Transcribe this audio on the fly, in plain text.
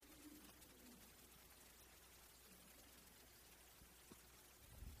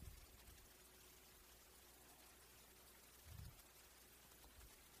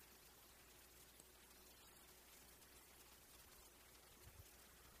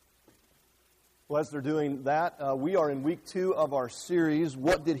Well, as they're doing that, we are in week 2 of our series,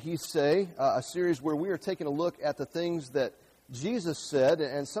 What Did He Say? A series where we are taking a look at the things that Jesus said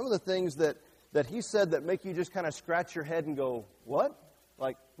and some of the things that He said that make you just kind of scratch your head and go, what?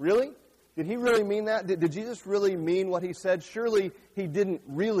 Like, really? Did He really mean that? Did Jesus really mean what He said? Surely He didn't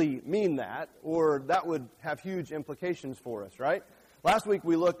really mean that, or that would have huge implications for us, right? Last week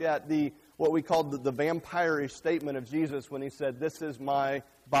we looked at what we called the vampire-ish statement of Jesus when He said, this is my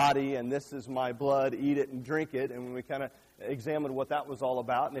body and this is my blood, eat it and drink it. And when we kind of examined what that was all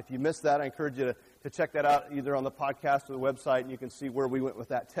about. And if you missed that, I encourage you to check that out either on the podcast or the website, and you can see where we went with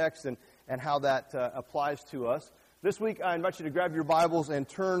that text and how that applies to us. This week I invite you to grab your Bibles and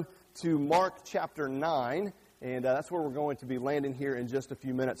turn to Mark chapter 9. And that's where we're going to be landing here in just a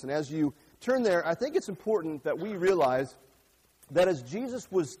few minutes. And as you turn there, I think it's important that we realize that as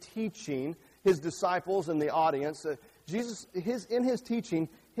Jesus was teaching His disciples and the audience, in His teaching,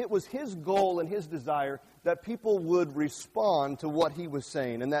 it was His goal and His desire that people would respond to what He was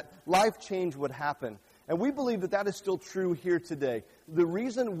saying and that life change would happen. And we believe that is still true here today. The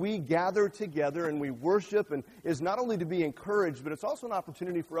reason we gather together and we worship is not only to be encouraged, but it's also an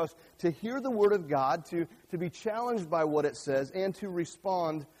opportunity for us to hear the Word of God, to be challenged by what it says, and to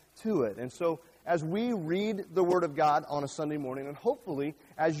respond to it. And so, as we read the Word of God on a Sunday morning, and hopefully,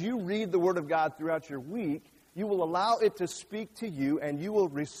 as you read the Word of God throughout your week, you will allow it to speak to you, and you will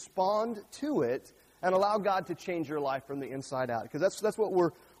respond to it, and allow God to change your life from the inside out. Because that's what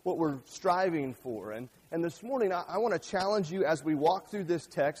we're striving for. And this morning, I want to challenge you as we walk through this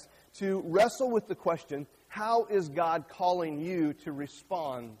text to wrestle with the question, how is God calling you to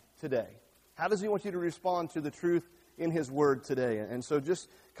respond today? How does He want you to respond to the truth in His Word today? And so just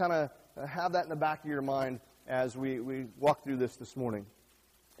kind of have that in the back of your mind as we walk through this morning.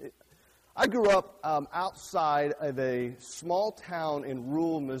 I grew up outside of a small town in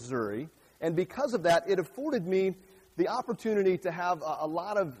rural Missouri, and because of that, it afforded me the opportunity to have a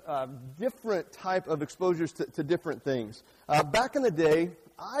lot of different type of exposures to different things. Back in the day,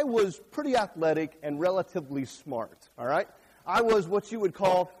 I was pretty athletic and relatively smart, all right? I was what you would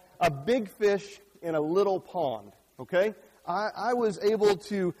call a big fish in a little pond, okay? I was able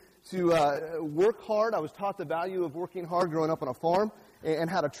to work hard. I was taught the value of working hard growing up on a farm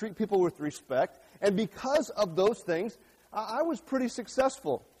and how to treat people with respect. And because of those things, I was pretty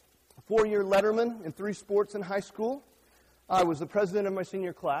successful. A 4-year letterman in 3 sports in high school. I was the president of my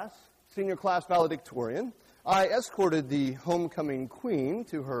senior class valedictorian. I escorted the homecoming queen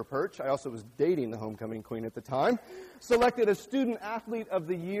to her perch. I also was dating the homecoming queen at the time. Selected as student athlete of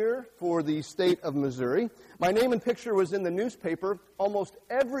the year for the state of Missouri. My name and picture was in the newspaper almost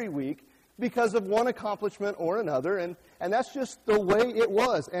every week because of one accomplishment or another, and that's just the way it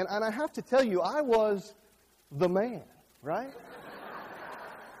was. And I have to tell you, I was the man, right?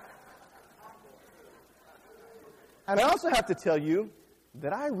 And I also have to tell you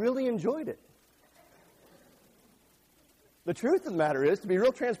that I really enjoyed it. The truth of the matter is, to be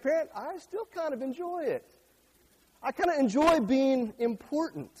real transparent, I still kind of enjoy it. I kind of enjoy being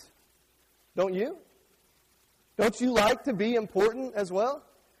important. Don't you? Don't you like to be important as well?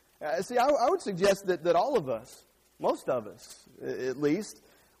 See, I would suggest that all of us, most of us at least,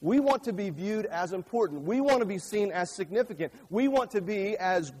 we want to be viewed as important. We want to be seen as significant. We want to be,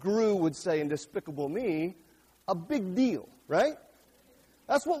 as Gru would say in Despicable Me, a big deal, right?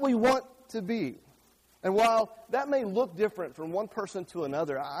 That's what we want to be. And while that may look different from one person to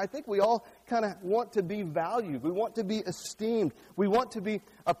another, I think we all kind of want to be valued. We want to be esteemed. We want to be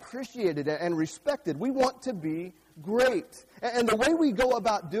appreciated and respected. We want to be great. And the way we go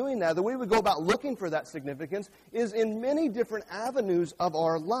about doing that, the way we go about looking for that significance, is in many different avenues of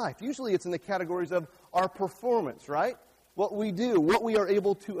our life. Usually it's in the categories of our performance, right? What we do, what we are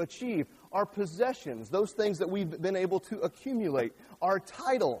able to achieve, our possessions, those things that we've been able to accumulate, our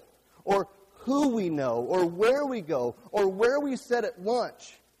title, or who we know, or where we go, or where we sit at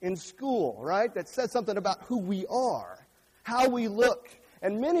lunch in school, right? That says something about who we are, how we look,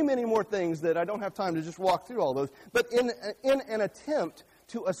 and many, many more things that I don't have time to just walk through all those. But in an attempt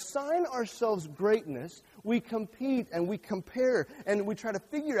to assign ourselves greatness, we compete and we compare and we try to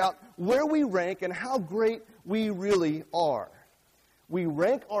figure out where we rank and how great we really are. We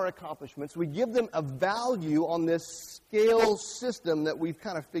rank our accomplishments, we give them a value on this scale system that we've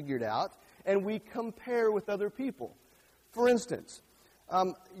kind of figured out, and we compare with other people. For instance,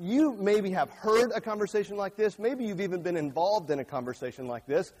 you maybe have heard a conversation like this. Maybe you've even been involved in a conversation like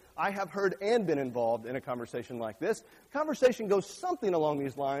this. I have heard and been involved in a conversation like this. Conversation goes something along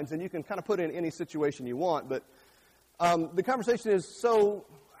these lines, and you can kind of put it in any situation you want. But the conversation is, so,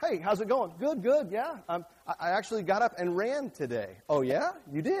 hey, how's it going? Good, yeah. I actually got up and ran today. Oh, yeah?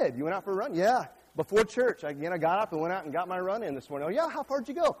 You did? You went out for a run? Yeah. before church, I got up and went out and got my run in this morning. Oh, yeah, how far did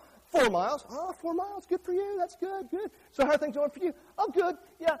you go? 4 miles. Oh, 4 miles, good for you. That's good, good. So how are things going for you? Oh, good.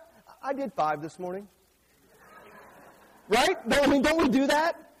 Yeah, I did 5 this morning. Right? I mean, don't we do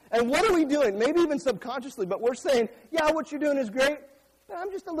that? And what are we doing? Maybe even subconsciously, but we're saying, yeah, what you're doing is great, but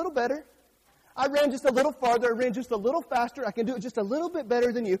I'm just a little better. I ran just a little farther. I ran just a little faster. I can do it just a little bit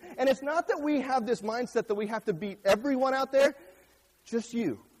better than you. And it's not that we have this mindset that we have to beat everyone out there, just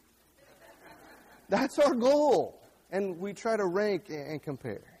you. That's our goal. And we try to rank and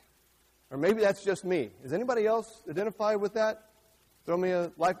compare. Or maybe that's just me. Is anybody else identify with that? Throw me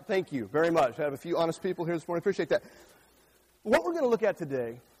a like. Thank you very much. I have a few honest people here this morning. Appreciate that. What we're going to look at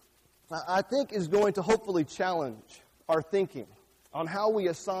today, I think, is going to hopefully challenge our thinking on how we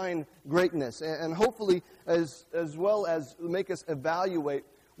assign greatness, and hopefully as well as make us evaluate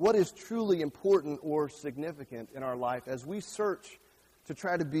what is truly important or significant in our life as we search to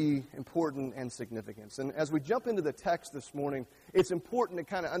try to be important and significant. And as we jump into the text this morning, it's important to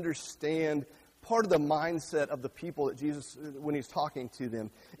kind of understand part of the mindset of the people that Jesus, when he's talking to them.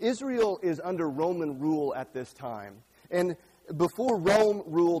 Israel is under Roman rule at this time. And before Rome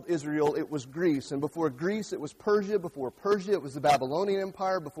ruled Israel, it was Greece. And before Greece, it was Persia. Before Persia, it was the Babylonian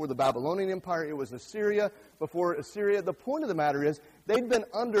Empire. Before the Babylonian Empire, it was Assyria. Before Assyria, the point of the matter is they'd been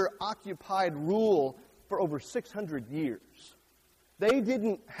under occupied rule for over 600 years. They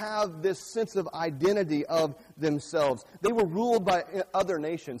didn't have this sense of identity of themselves. They were ruled by other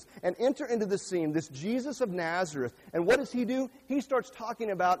nations. And enter into the scene this Jesus of Nazareth. And what does he do? He starts talking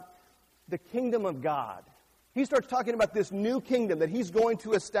about the kingdom of God. He starts talking about this new kingdom that he's going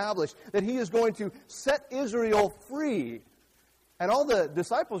to establish, that he is going to set Israel free. And all the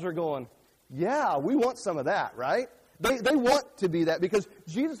disciples are going, yeah, we want some of that, right? They want to be that because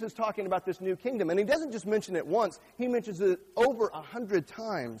Jesus is talking about this new kingdom. And he doesn't just mention it once. He mentions it over 100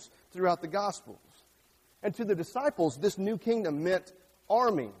 times throughout the Gospels. And to the disciples, this new kingdom meant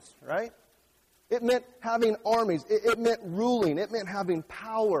armies, right? It meant having armies. It meant ruling. It meant having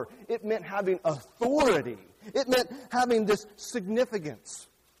power. It meant having authority. It meant having this significance.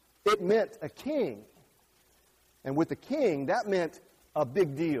 It meant a king. And with the king, that meant a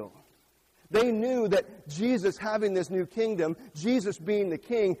big deal. They knew that Jesus having this new kingdom, Jesus being the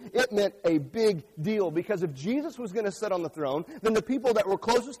king, it meant a big deal. Because if Jesus was going to sit on the throne, then the people that were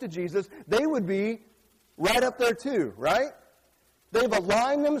closest to Jesus, they would be right up there too, right? They've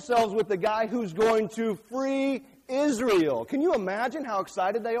aligned themselves with the guy who's going to free Israel. Can you imagine how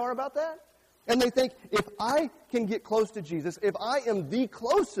excited they are about that? And they think, if I can get close to Jesus, if I am the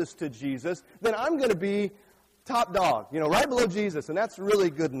closest to Jesus, then I'm going to be top dog, right below Jesus, and that's really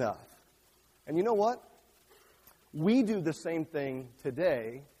good enough. And you know what? We do the same thing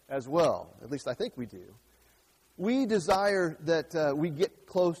today as well. At least I think we do. We desire that we get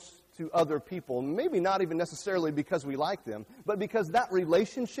close to other people, maybe not even necessarily because we like them, but because that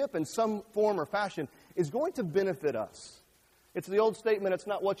relationship in some form or fashion is going to benefit us. It's the old statement, it's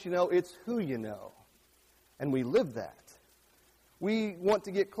not what you know, it's who you know. And we live that. We want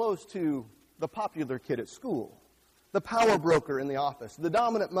to get close to the popular kid at school, the power broker in the office, the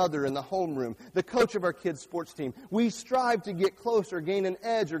dominant mother in the homeroom, the coach of our kids' sports team. We strive to get close or gain an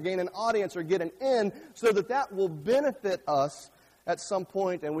edge or gain an audience or get an in so that will benefit us at some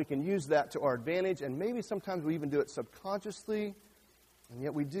point, and we can use that to our advantage. And maybe sometimes we even do it subconsciously, and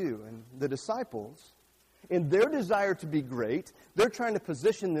yet we do. And the disciples, in their desire to be great, they're trying to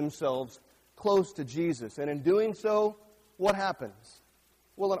position themselves close to Jesus. And in doing so, what happens?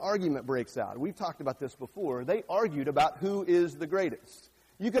 Well, an argument breaks out. We've talked about this before. They argued about who is the greatest.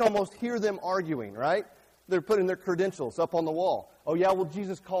 You can almost hear them arguing, right? They're putting their credentials up on the wall. Oh, yeah, well,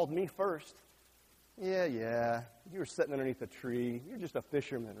 Jesus called me first. Yeah. You were sitting underneath a tree. You're just a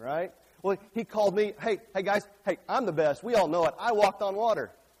fisherman, right? Well, he called me. Hey, guys. Hey, I'm the best. We all know it. I walked on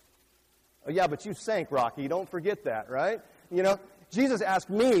water. Oh, yeah, but you sank, Rocky. Don't forget that, right? Jesus asked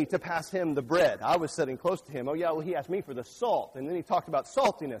me to pass him the bread. I was sitting close to him. Oh, yeah, well, he asked me for the salt. And then he talked about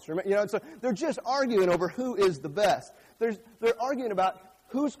saltiness. And so they're just arguing over who is the best. They're arguing about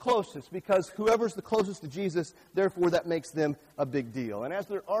who's closest because whoever's the closest to Jesus, therefore that makes them a big deal. And as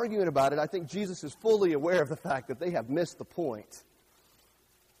they're arguing about it, I think Jesus is fully aware of the fact that they have missed the point.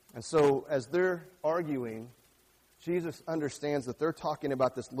 And so as they're arguing, Jesus understands that they're talking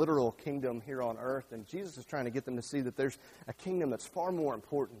about this literal kingdom here on earth, and Jesus is trying to get them to see that there's a kingdom that's far more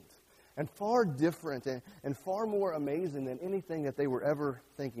important and far different and far more amazing than anything that they were ever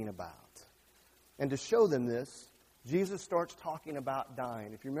thinking about. And to show them this, Jesus starts talking about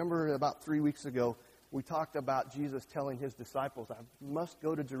dying. If you remember about 3 weeks ago, we talked about Jesus telling his disciples, I must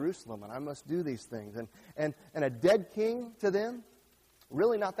go to Jerusalem and I must do these things. And a dead king to them,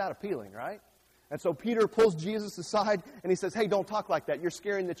 really not that appealing, right? And so Peter pulls Jesus aside and he says, hey, don't talk like that. You're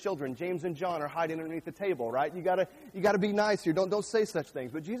scaring the children. James and John are hiding underneath the table, right? You gotta be nice here. Don't say such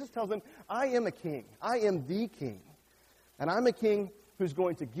things. But Jesus tells him, I am a king. I am the king. And I'm a king who's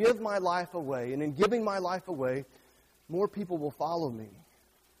going to give my life away. And in giving my life away, more people will follow me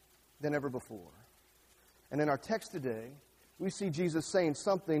than ever before. And in our text today, we see Jesus saying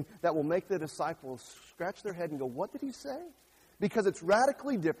something that will make the disciples scratch their head and go, what did he say? Because it's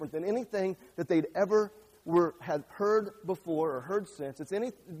radically different than anything that they'd ever had heard before or heard since. It's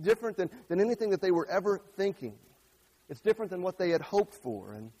different than anything that they were ever thinking. It's different than what they had hoped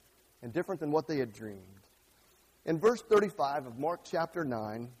for and different than what they had dreamed. In verse 35 of Mark chapter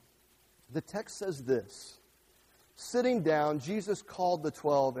 9, the text says this. Sitting down, Jesus called the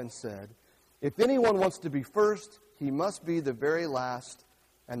 12 and said, if anyone wants to be first, he must be the very last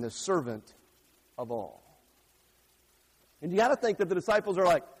and the servant of all. And you got to think that the disciples are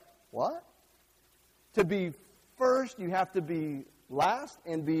like, what? To be first, you have to be last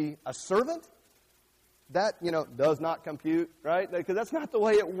and be a servant? That, does not compute, right? Because that's not the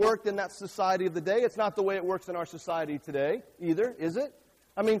way it worked in that society of the day. It's not the way it works in our society today either, is it?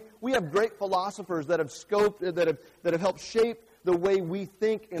 I mean, we have great philosophers that have scoped, that have helped shape the way we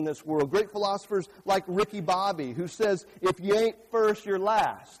think in this world. Great philosophers like Ricky Bobby, who says, if you ain't first, you're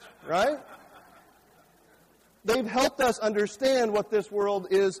last, right? They've helped us understand what this world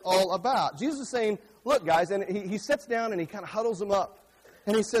is all about. Jesus is saying, look, guys, and he sits down and he kind of huddles them up.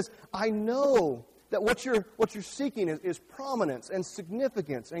 And he says, I know that what you're seeking is prominence and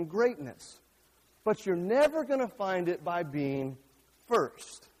significance and greatness. But you're never going to find it by being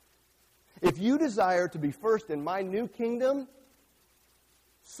first. If you desire to be first in my new kingdom,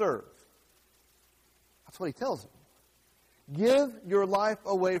 serve. That's what he tells them. Give your life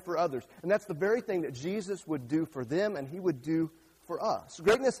away for others. And that's the very thing that Jesus would do for them and he would do for us.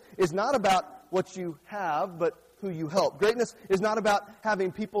 Greatness is not about what you have, but who you help. Greatness is not about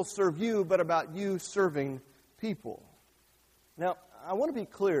having people serve you, but about you serving people. Now, I want to be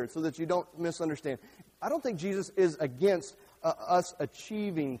clear so that you don't misunderstand. I don't think Jesus is against us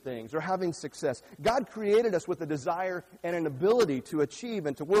achieving things or having success. God created us with a desire and an ability to achieve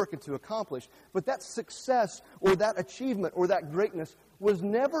and to work and to accomplish. But that success or that achievement or that greatness was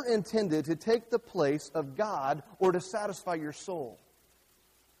never intended to take the place of God or to satisfy your soul.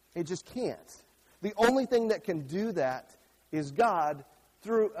 It just can't. The only thing that can do that is God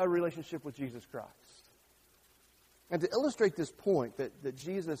through a relationship with Jesus Christ. And to illustrate this point that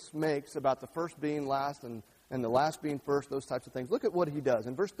Jesus makes about the first being last and the last being first, those types of things, look at what he does.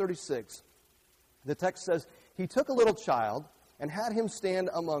 In verse 36, the text says, he took a little child and had him stand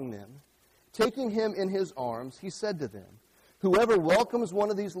among them. Taking him in his arms, he said to them, whoever welcomes one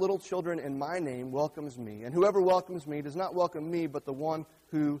of these little children in my name welcomes me. And whoever welcomes me does not welcome me, but the one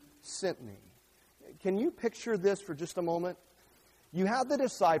who sent me. Can you picture this for just a moment? You have the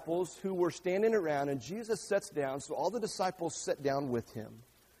disciples who were standing around, and Jesus sits down, so all the disciples sit down with him.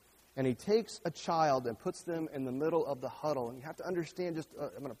 And he takes a child and puts them in the middle of the huddle. And you have to understand,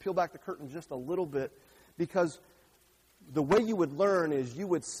 I'm going to peel back the curtain just a little bit, because the way you would learn is you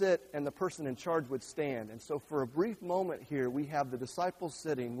would sit and the person in charge would stand. And so for a brief moment here, we have the disciples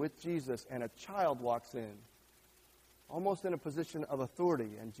sitting with Jesus, and a child walks in, almost in a position of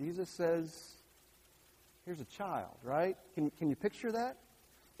authority. And Jesus says, here's a child, right? Can you picture that?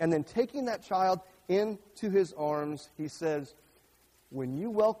 And then taking that child into his arms, he says, when you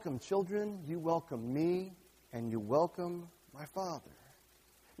welcome children, you welcome me, and you welcome my Father.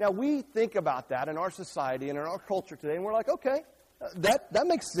 Now, we think about that in our society and in our culture today, and we're like, okay, that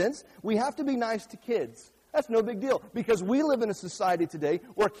makes sense. We have to be nice to kids. That's no big deal, because we live in a society today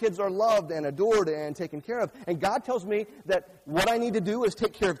where kids are loved and adored and taken care of. And God tells me that what I need to do is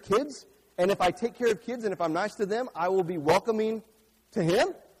take care of kids, and if I take care of kids and if I'm nice to them, I will be welcoming to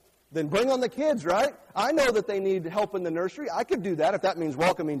Him. Then bring on the kids, right? I know that they need help in the nursery. I could do that if that means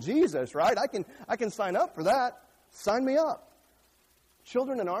welcoming Jesus, right? I can sign up for that. Sign me up.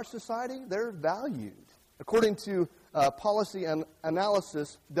 Children in our society, they're valued. According to policy and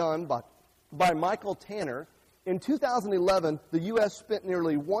analysis done by Michael Tanner, in 2011, the U.S. spent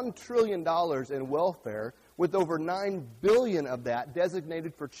nearly $1 trillion in welfare, with over $9 billion of that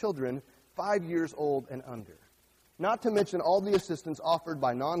designated for children 5 years old and under. Not to mention all the assistance offered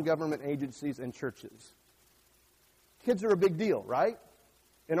by non-government agencies and churches. Kids are a big deal, right?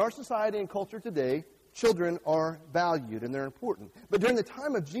 In our society and culture today, children are valued and they're important. But during the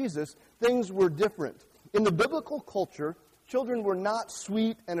time of Jesus, things were different. In the biblical culture, children were not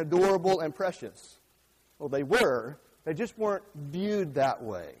sweet and adorable and precious. Well, they were. They just weren't viewed that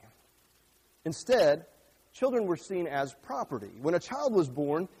way. Instead, children were seen as property. When a child was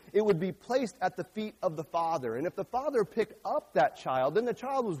born, it would be placed at the feet of the father. And if the father picked up that child, then the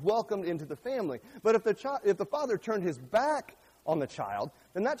child was welcomed into the family. But if the father turned his back on the child,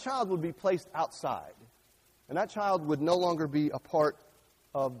 then that child would be placed outside. And that child would no longer be a part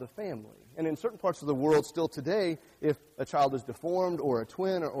of the family. And in certain parts of the world still today, if a child is deformed or a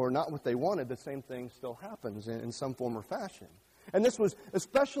twin or not what they wanted, the same thing still happens in some form or fashion. And this was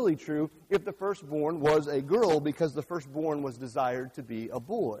especially true if the firstborn was a girl, because the firstborn was desired to be a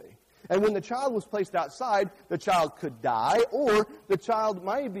boy. And when the child was placed outside, the child could die, or the child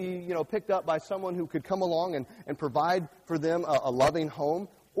might be, picked up by someone who could come along and provide for them a loving home,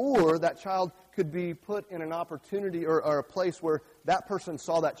 or that child could be put in an opportunity or a place where that person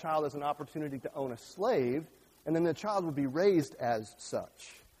saw that child as an opportunity to own a slave, and then the child would be raised as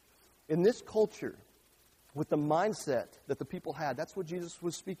such. In this culture, with the mindset that the people had, that's what Jesus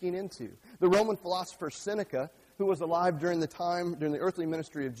was speaking into. The Roman philosopher Seneca, who was alive during the earthly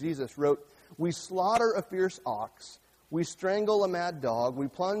ministry of Jesus, wrote, "We slaughter a fierce ox, we strangle a mad dog, we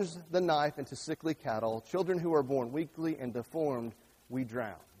plunge the knife into sickly cattle, children who are born weakly and deformed, we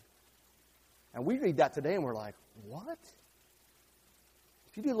drown." And we read that today and we're like, what?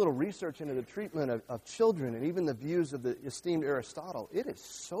 If you do a little research into the treatment of children and even the views of the esteemed Aristotle, it is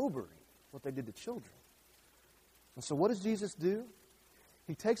sobering what they did to children. And so what does Jesus do?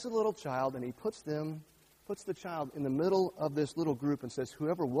 He takes a little child and he puts the child in the middle of this little group and says,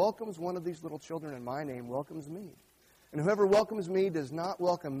 "Whoever welcomes one of these little children in my name welcomes me. And whoever welcomes me does not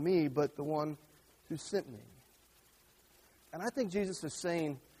welcome me, but the one who sent me." And I think Jesus is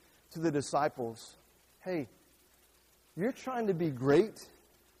saying to the disciples, hey, you're trying to be great.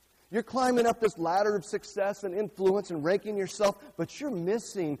 You're climbing up this ladder of success and influence and ranking yourself, but you're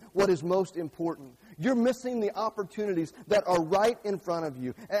missing what is most important. You're missing the opportunities that are right in front of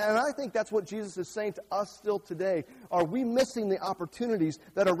you. And I think that's what Jesus is saying to us still today. Are we missing the opportunities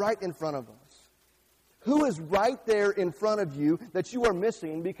that are right in front of us? Who is right there in front of you that you are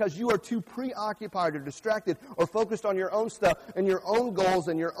missing because you are too preoccupied or distracted or focused on your own stuff and your own goals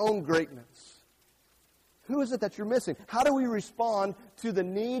and your own greatness? Who is it that you're missing? How do we respond to the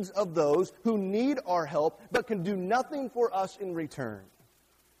needs of those who need our help but can do nothing for us in return?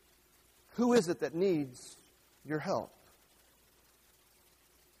 Who is it that needs your help?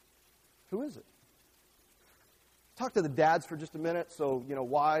 Who is it? Talk to the dads for just a minute. So,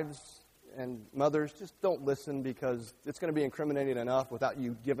 wives and mothers, just don't listen because it's going to be incriminating enough without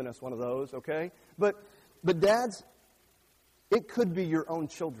you giving us one of those, okay? But dads, it could be your own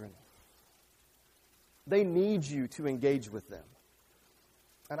children. They need you to engage with them.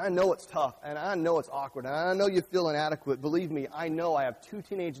 And I know it's tough, and I know it's awkward, and I know you feel inadequate. Believe me, I know I have 2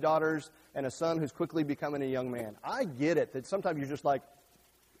 teenage daughters and a son who's quickly becoming a young man. I get it, that sometimes you're just like,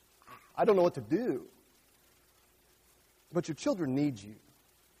 I don't know what to do. But your children need you.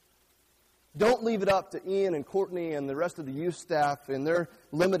 Don't leave it up to Ian and Courtney and the rest of the youth staff and their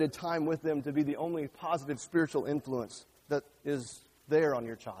limited time with them to be the only positive spiritual influence that is there on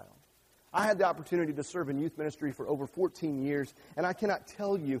your child. I had the opportunity to serve in youth ministry for over 14 years, and I cannot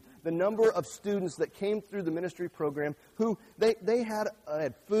tell you the number of students that came through the ministry program who they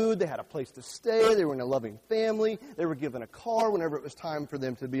had food, they had a place to stay, they were in a loving family, they were given a car whenever it was time for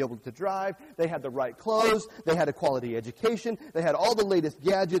them to be able to drive, they had the right clothes, they had a quality education, they had all the latest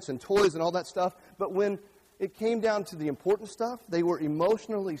gadgets and toys and all that stuff, but when it came down to the important stuff, they were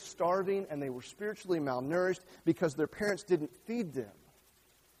emotionally starving and they were spiritually malnourished because their parents didn't feed them.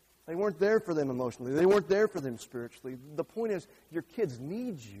 They weren't there for them emotionally. They weren't there for them spiritually. The point is, your kids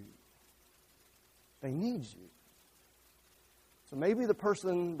need you. They need you. So maybe the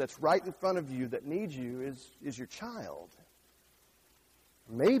person that's right in front of you that needs you is your child.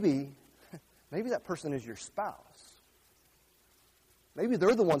 Maybe that person is your spouse. Maybe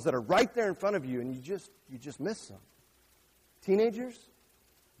they're the ones that are right there in front of you and you just miss them. Teenagers,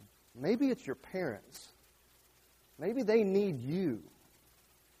 maybe it's your parents. Maybe they need you.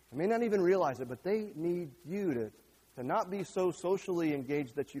 You may not even realize it, but they need you to not be so socially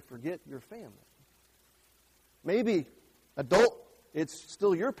engaged that you forget your family. Maybe, adult, it's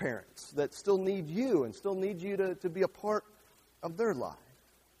still your parents that still need you and still need you to be a part of their life.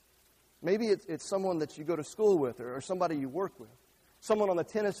 Maybe it's someone that you go to school with or somebody you work with. Someone on the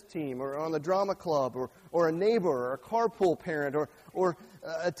tennis team or on the drama club or a neighbor or a carpool parent or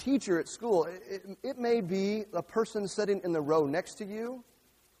a teacher at school. It may be a person sitting in the row next to you.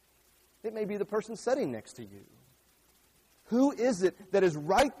 It may be the person sitting next to you. Who is it that is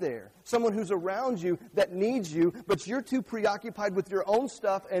right there? Someone who's around you that needs you, but you're too preoccupied with your own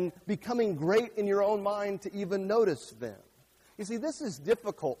stuff and becoming great in your own mind to even notice them. You see, this is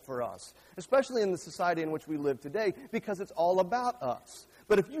difficult for us, especially in the society in which we live today, because it's all about us.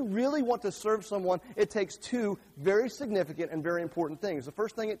 But if you really want to serve someone, it takes two very significant and very important things. The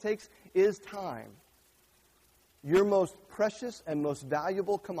first thing it takes is time. Your most precious and most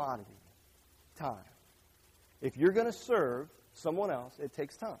valuable commodity, time. If you're going to serve someone else, it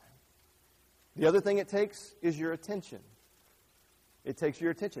takes time. The other thing it takes is your attention. It takes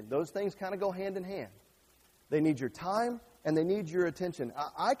your attention. Those things kind of go hand in hand. They need your time and they need your attention.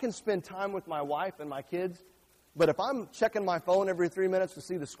 I can spend time with my wife and my kids, but if I'm checking my phone every 3 minutes to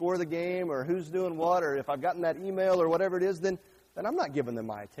see the score of the game or who's doing what, or if I've gotten that email or whatever it is, then I'm not giving them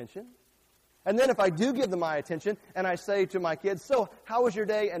my attention. And then if I do give them my attention and I say to my kids, so how was your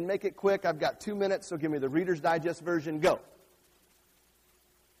day? And make it quick. I've got 2 minutes, so give me the Reader's Digest version. Go.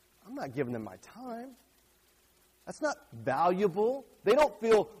 I'm not giving them my time. That's not valuable. They don't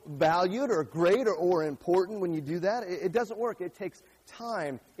feel valued or great or important when you do that. It doesn't work. It takes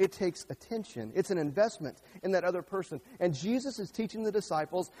time. It takes attention. It's an investment in that other person. And Jesus is teaching the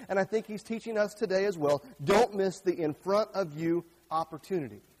disciples, and I think He's teaching us today as well, don't miss the in front of you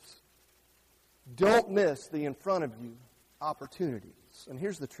opportunities. Don't miss the in front of you opportunities. And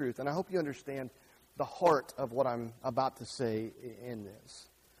here's the truth, and I hope you understand the heart of what I'm about to say in this.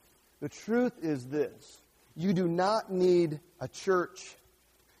 The truth is this. You do not need a church.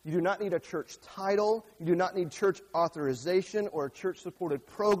 You do not need a church title. You do not need church authorization or a church-supported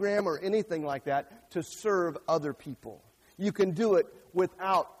program or anything like that to serve other people. You can do it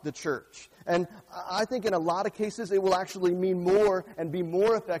without the church. And I think in a lot of cases it will actually mean more and be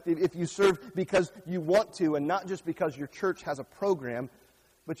more effective if you serve because you want to and not just because your church has a program,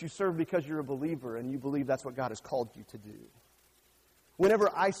 but you serve because you're a believer and you believe that's what God has called you to do.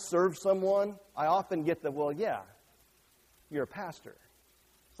 Whenever I serve someone, I often get the, well, yeah, you're a pastor.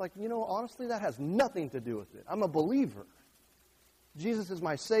 It's like, honestly, that has nothing to do with it. I'm a believer. Jesus is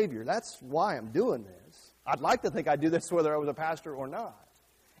my Savior. That's why I'm doing this. I'd like to think I'd do this whether I was a pastor or not.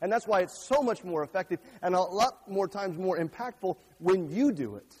 And that's why it's so much more effective and a lot more times more impactful when you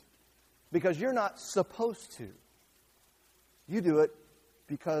do it. Because you're not supposed to. You do it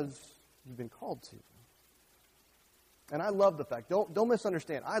because you've been called to. And I love the fact, don't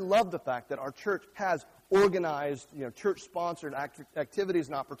misunderstand, I love the fact that our church has organized, church-sponsored activities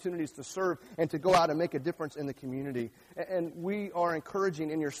and opportunities to serve and to go out and make a difference in the community. And we are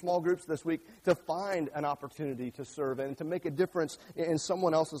encouraging in your small groups this week to find an opportunity to serve and to make a difference in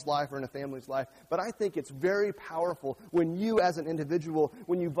someone else's life or in a family's life. But I think it's very powerful when you as an individual,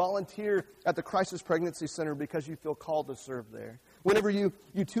 when you volunteer at the Crisis Pregnancy Center because you feel called to serve there. Whenever you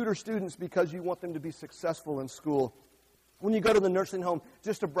tutor students because you want them to be successful in school. When you go to the nursing home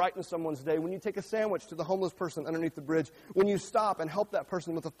just to brighten someone's day. When you take a sandwich to the homeless person underneath the bridge. When you stop and help that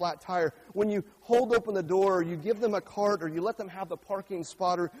person with a flat tire. When you hold open the door or you give them a cart or you let them have the parking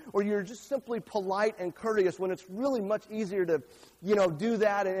spot or you're just simply polite and courteous when it's really much easier to, do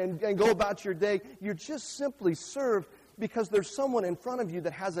that and go about your day. You're just simply served because there's someone in front of you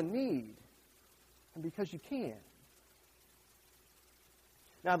that has a need and because you can.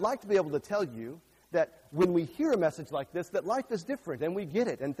 Now, I'd like to be able to tell you that when we hear a message like this, that life is different and we get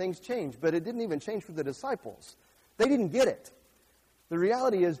it and things change. But it didn't even change for the disciples. They didn't get it. The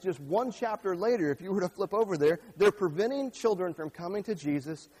reality is just one chapter later, if you were to flip over there, they're preventing children from coming to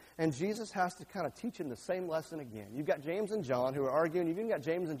Jesus, and Jesus has to kind of teach them the same lesson again. You've got James and John who are arguing. You've even got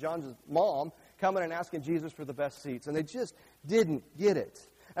James and John's mom coming and asking Jesus for the best seats, and they just didn't get it.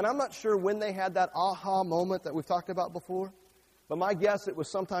 And I'm not sure when they had that aha moment that we've talked about before. But my guess, it was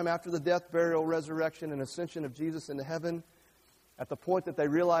sometime after the death, burial, resurrection, and ascension of Jesus into heaven, at the point that they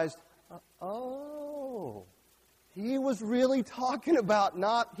realized, oh, He was really talking about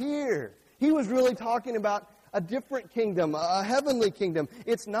not here. He was really talking about a different kingdom, a heavenly kingdom.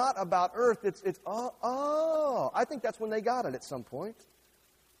 It's not about earth. I think that's when they got it at some point.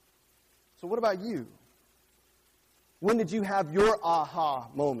 So what about you? When did you have your aha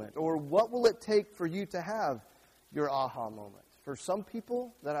moment? Or what will it take for you to have your aha moment? For some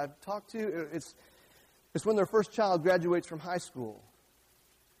people that I've talked to, it's when their first child graduates from high school.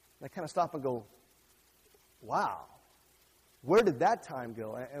 They kind of stop and go, wow, where did that time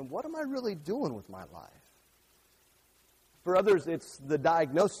go? And what am I really doing with my life? For others, it's the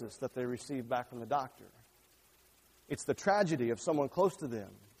diagnosis that they receive back from the doctor. It's the tragedy of someone close to them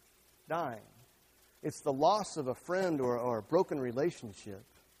dying. It's the loss of a friend or a broken relationship.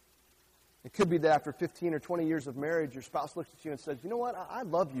 It could be that after 15 or 20 years of marriage, your spouse looks at you and says, you know what, I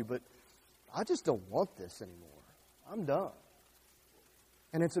love you, but I just don't want this anymore. I'm done.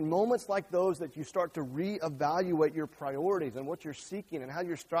 And it's in moments like those that you start to reevaluate your priorities and what you're seeking and how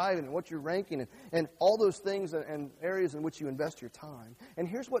you're striving and what you're ranking and all those things and areas in which you invest your time. And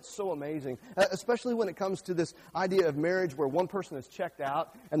here's what's so amazing, especially when it comes to this idea of marriage where one person is checked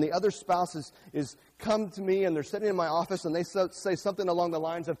out and the other spouse is come to me and they're sitting in my office and they say something along the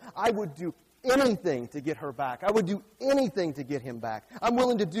lines of, I would do anything to get her back. I would do anything to get him back. I'm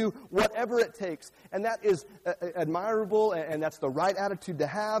willing to do whatever it takes. And that is admirable, and that's the right attitude to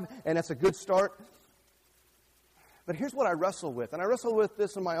have, and that's a good start. But here's what I wrestle with, and I wrestle with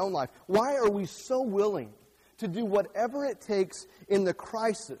this in my own life. Why are we so willing to do whatever it takes in the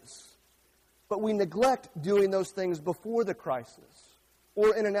crisis, but we neglect doing those things before the crisis,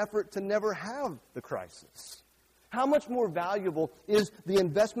 or in an effort to never have the crisis? How much more valuable is the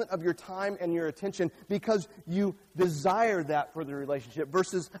investment of your time and your attention because you desire that for the relationship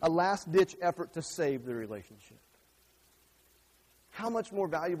versus a last-ditch effort to save the relationship? How much more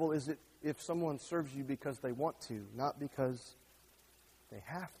valuable is it if someone serves you because they want to, not because they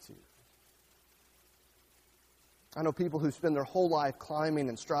have to? I know people who spend their whole life climbing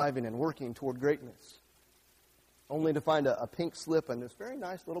and striving and working toward greatness, only to find a pink slip and this very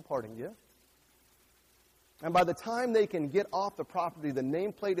nice little parting gift. And by the time they can get off the property, the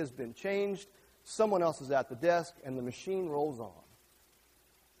nameplate has been changed, someone else is at the desk, and the machine rolls on.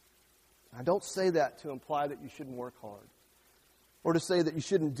 I don't say that to imply that you shouldn't work hard, or to say that you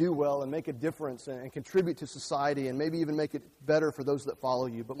shouldn't do well and make a difference and contribute to society and maybe even make it better for those that follow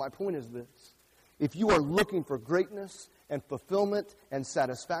you. But my point is this. If you are looking for greatness and fulfillment and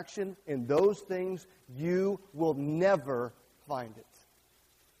satisfaction in those things, you will never find it.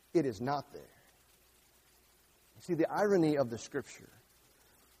 It is not there. See, the irony of the Scripture,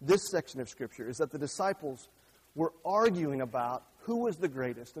 this section of Scripture, is that the disciples were arguing about who was the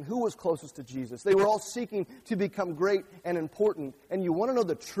greatest and who was closest to Jesus. They were all seeking to become great and important. And you want to know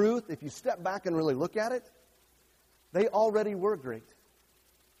the truth, if you step back and really look at it, they already were great.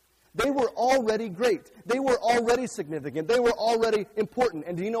 They were already great. They were already significant. They were already important.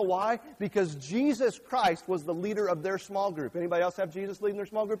 And do you know why? Because Jesus Christ was the leader of their small group. Anybody else have Jesus leading their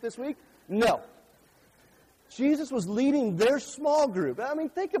small group this week? No. Jesus was leading their small group. I mean,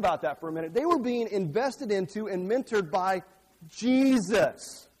 think about that for a minute. They were being invested into and mentored by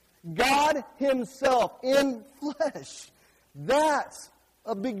Jesus, God Himself in flesh. That's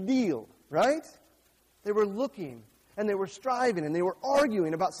a big deal, right? They were looking and they were striving and they were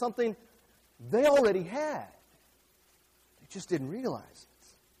arguing about something they already had. They just didn't realize it.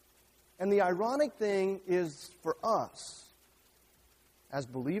 And the ironic thing is for us, as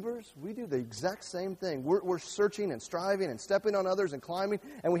believers, we do the exact same thing. We're searching and striving and stepping on others and climbing,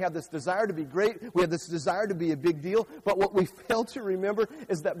 and we have this desire to be great. We have this desire to be a big deal. But what we fail to remember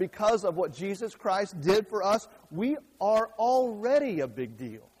is that because of what Jesus Christ did for us, we are already a big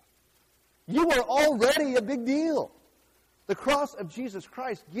deal. You are already a big deal. The cross of Jesus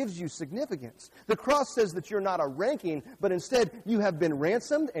Christ gives you significance. The cross says that you're not a ranking, but instead you have been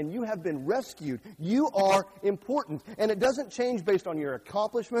ransomed and you have been rescued. You are important. And it doesn't change based on your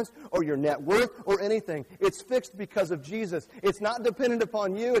accomplishments or your net worth or anything. It's fixed because of Jesus. It's not dependent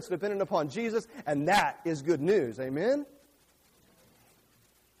upon you. It's dependent upon Jesus. And that is good news. Amen?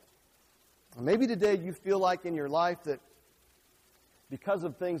 Maybe today you feel like in your life that because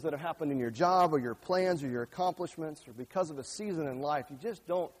of things that have happened in your job or your plans or your accomplishments or because of a season in life, you just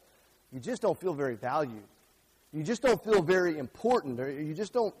don't feel very valued. You just don't feel very important, or you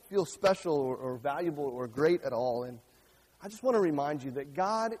just don't feel special or valuable or great at all. And I just want to remind you that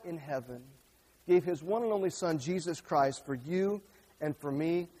God in heaven gave His one and only Son, Jesus Christ, for you and for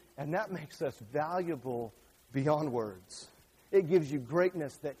me, and that makes us valuable beyond words. It gives you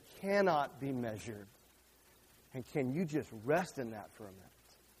greatness that cannot be measured. And can you just rest in that for a minute?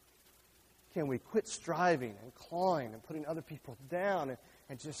 Can we quit striving and clawing and putting other people down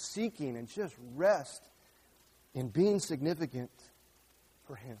and just seeking and just rest in being significant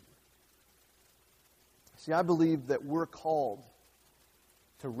for Him? See, I believe that we're called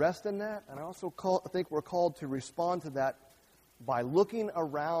to rest in that, and I also think we're called to respond to that by looking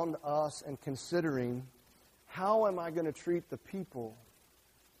around us and considering, how am I going to treat the people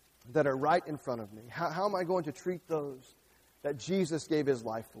that are right in front of me? How am I going to treat those that Jesus gave His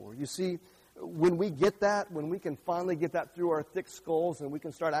life for? You see, when we get that, when we can finally get that through our thick skulls and we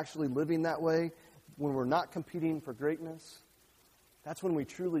can start actually living that way, when we're not competing for greatness, that's when we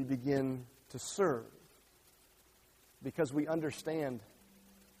truly begin to serve. Because we understand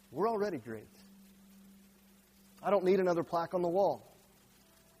we're already great. I don't need another plaque on the wall.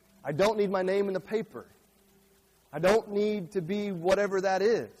 I don't need my name in the paper. I don't need to be whatever that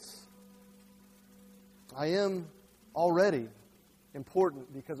is. I am already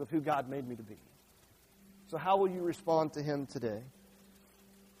important because of who God made me to be. So how will you respond to Him today?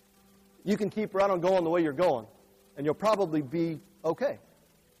 You can keep right on going the way you're going, and you'll probably be okay.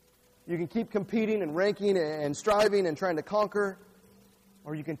 You can keep competing and ranking and striving and trying to conquer,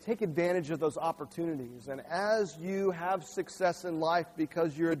 or you can take advantage of those opportunities. And as you have success in life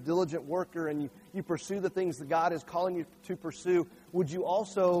because you're a diligent worker and you pursue the things that God is calling you to pursue, would you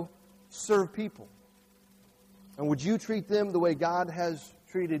also serve people? And would you treat them the way God has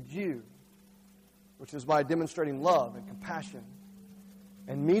treated you, which is by demonstrating love and compassion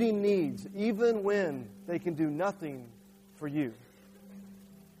and meeting needs even when they can do nothing for you?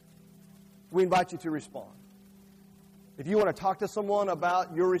 We invite you to respond. If you want to talk to someone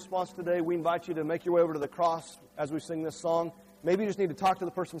about your response today, we invite you to make your way over to the cross as we sing this song. Maybe you just need to talk to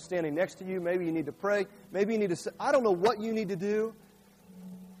the person standing next to you. Maybe you need to pray. Maybe you need to say, I don't know what you need to do,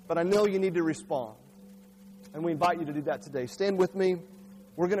 but I know you need to respond. And we invite you to do that today. Stand with me.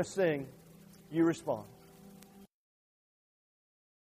 We're going to sing. You respond.